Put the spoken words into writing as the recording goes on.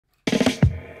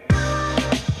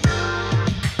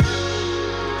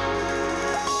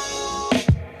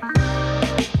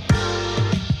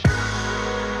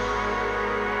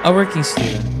A working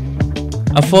student.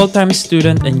 A full-time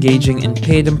student engaging in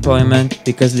paid employment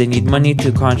because they need money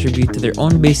to contribute to their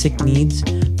own basic needs,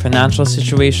 financial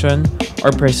situation,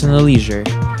 or personal leisure.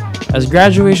 As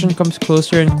graduation comes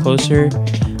closer and closer,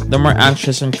 the more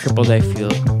anxious and crippled I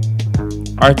feel.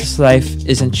 Artist life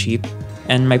isn't cheap,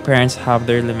 and my parents have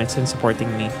their limits in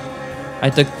supporting me. I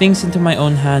took things into my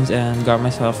own hands and got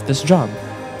myself this job,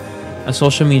 a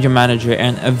social media manager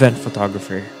and event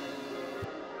photographer.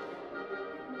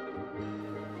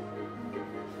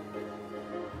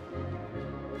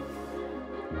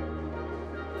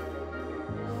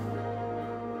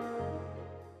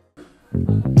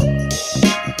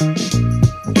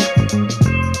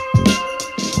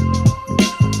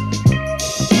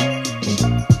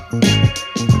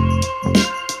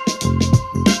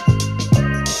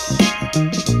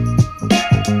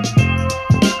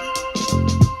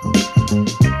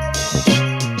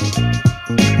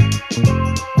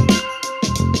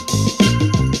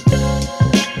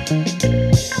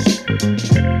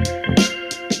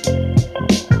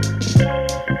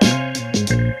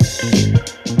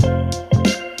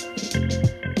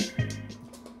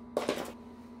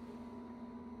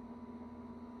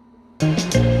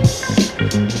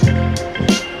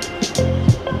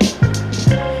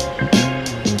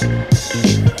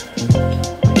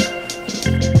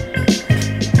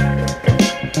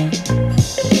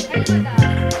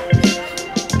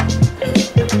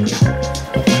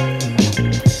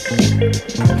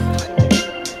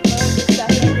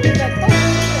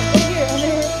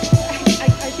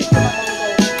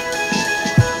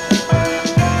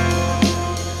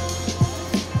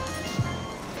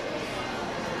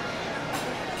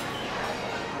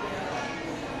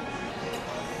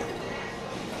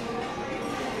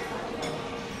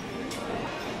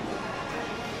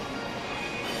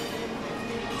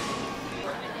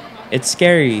 It's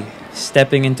scary,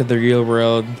 stepping into the real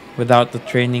world without the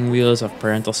training wheels of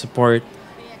parental support.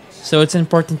 So it's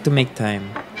important to make time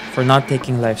for not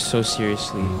taking life so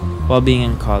seriously while being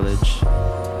in college.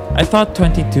 I thought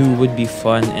 22 would be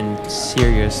fun and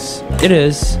serious. It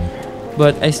is,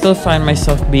 but I still find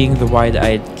myself being the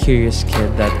wide-eyed, curious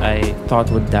kid that I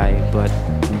thought would die, but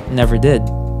never did.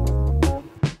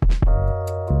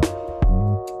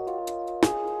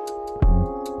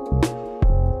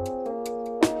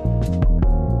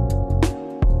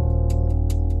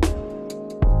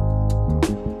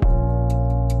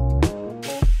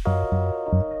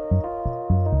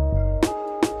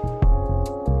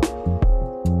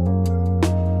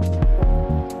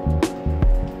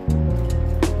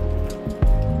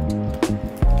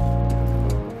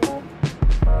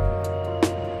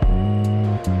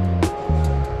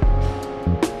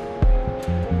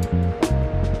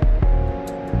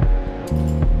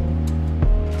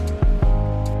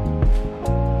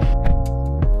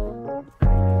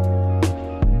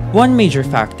 One major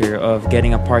factor of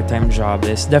getting a part-time job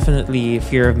is definitely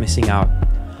fear of missing out.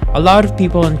 A lot of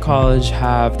people in college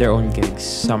have their own gigs.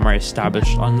 Some are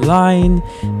established online,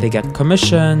 they get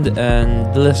commissioned,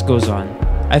 and the list goes on.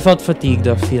 I felt fatigued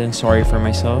of feeling sorry for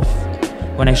myself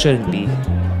when I shouldn't be.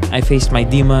 I faced my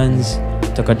demons,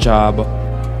 took a job,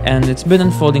 and it's been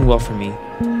unfolding well for me.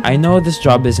 I know this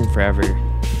job isn't forever,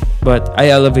 but I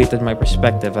elevated my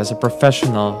perspective as a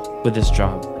professional with this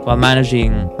job while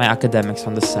managing my academics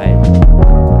on the side.